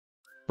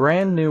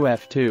Brand new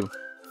F2.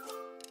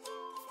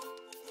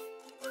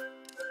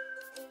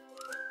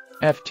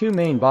 F2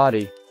 main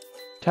body.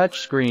 Touch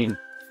screen.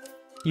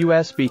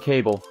 USB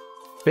cable.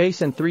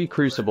 Base and 3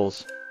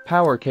 crucibles.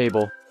 Power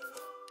cable.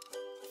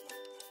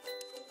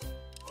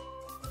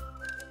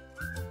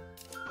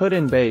 Put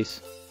in base.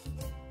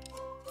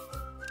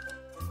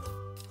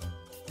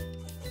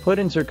 Put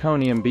in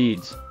zirconium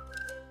beads.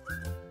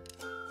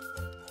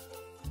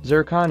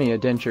 Zirconia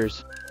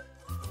dentures.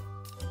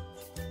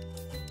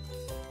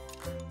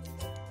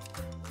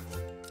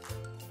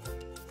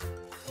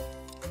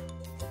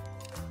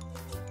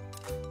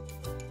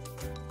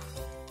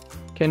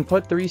 Can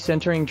put 3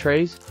 sintering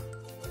trays.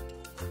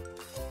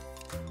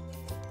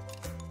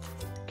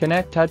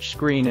 Connect touch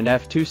screen and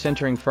F2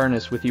 sintering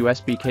furnace with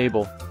USB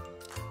cable.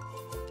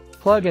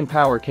 Plug in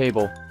power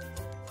cable.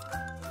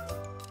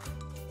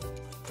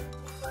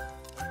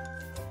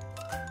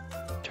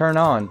 Turn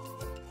on.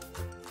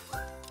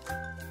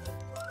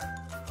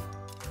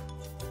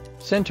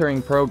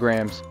 Sintering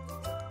programs.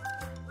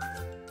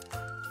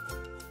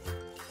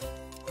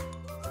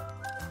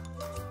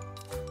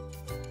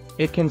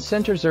 It can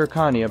sinter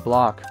zirconia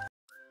block.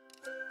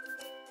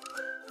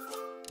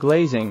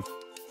 Glazing.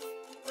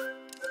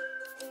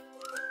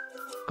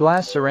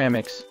 Glass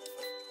ceramics.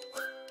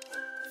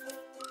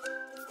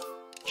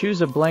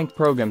 Choose a blank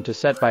program to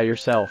set by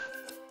yourself.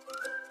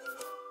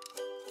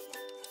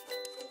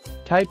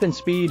 Type in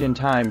speed and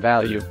time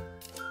value.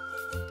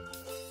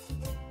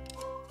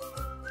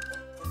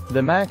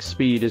 The max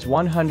speed is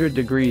 100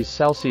 degrees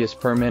Celsius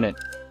per minute.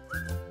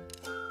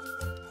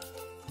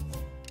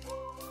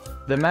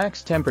 The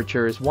max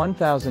temperature is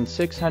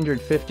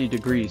 1650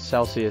 degrees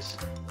Celsius.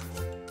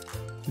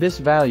 This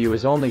value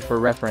is only for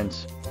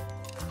reference.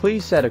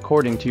 Please set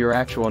according to your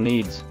actual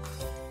needs.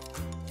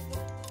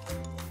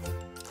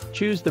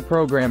 Choose the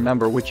program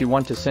number which you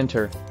want to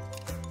sinter.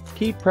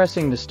 Keep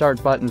pressing the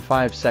start button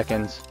 5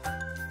 seconds.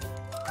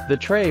 The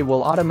tray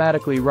will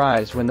automatically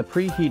rise when the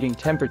preheating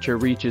temperature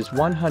reaches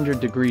 100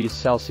 degrees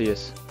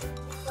Celsius.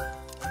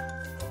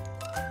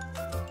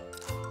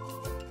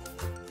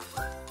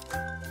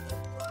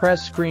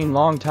 Press screen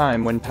long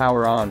time when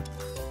power on.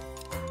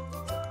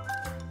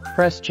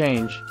 Press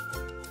change.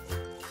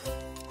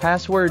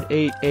 Password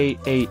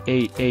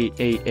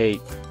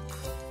 88888888.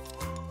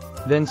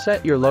 Then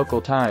set your local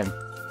time.